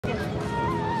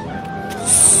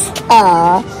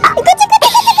Oh.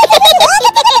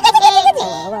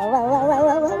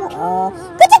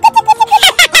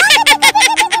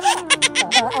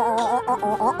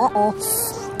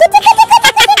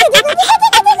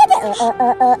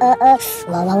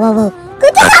 Wow.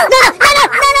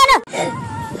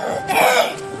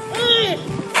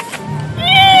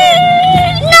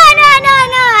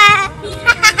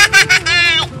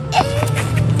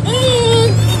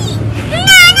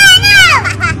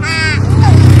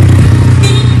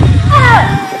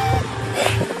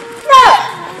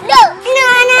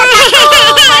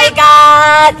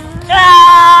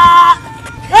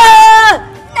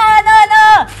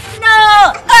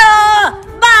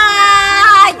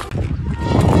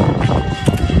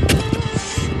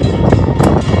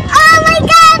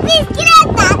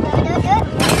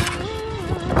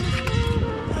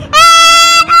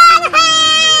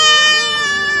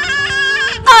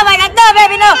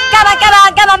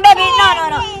 Come on, baby.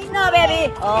 No,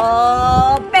 baby.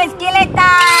 Oh,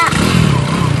 pesquileta.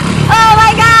 Oh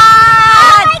my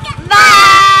God.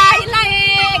 Bye,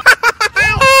 like.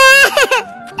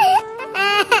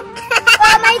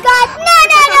 Oh my God.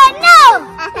 No.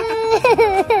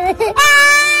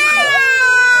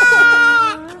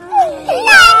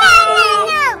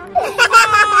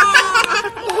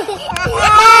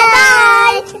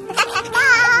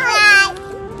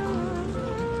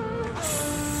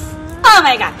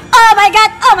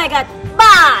 Oh my God,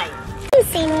 bye!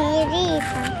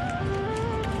 Señorita.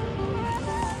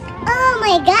 Oh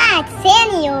my God,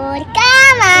 senor,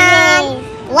 come on!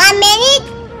 1 minute?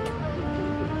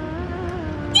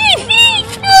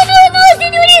 No,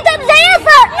 señorita,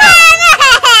 Zayafa!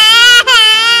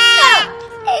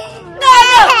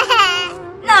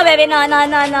 No, baby, no.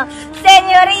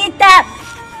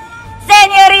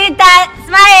 Señorita,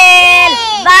 smile!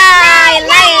 Bye,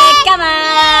 like, come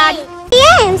on!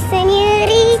 Yes,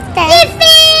 señorita.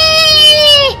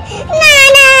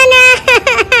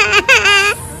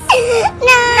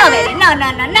 No,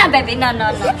 baby, no. No.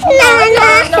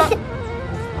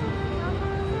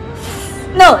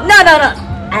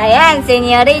 I am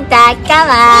señorita, come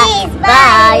on. Yes,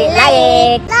 bye,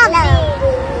 like.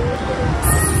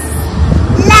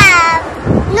 Love.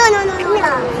 No.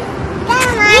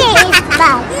 Come on. Yes,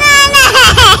 bye.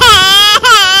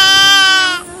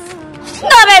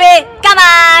 No, baby, come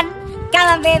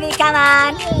on, baby, come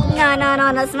on.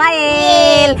 No,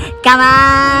 smile. Come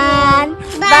on.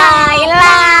 Bye,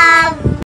 love.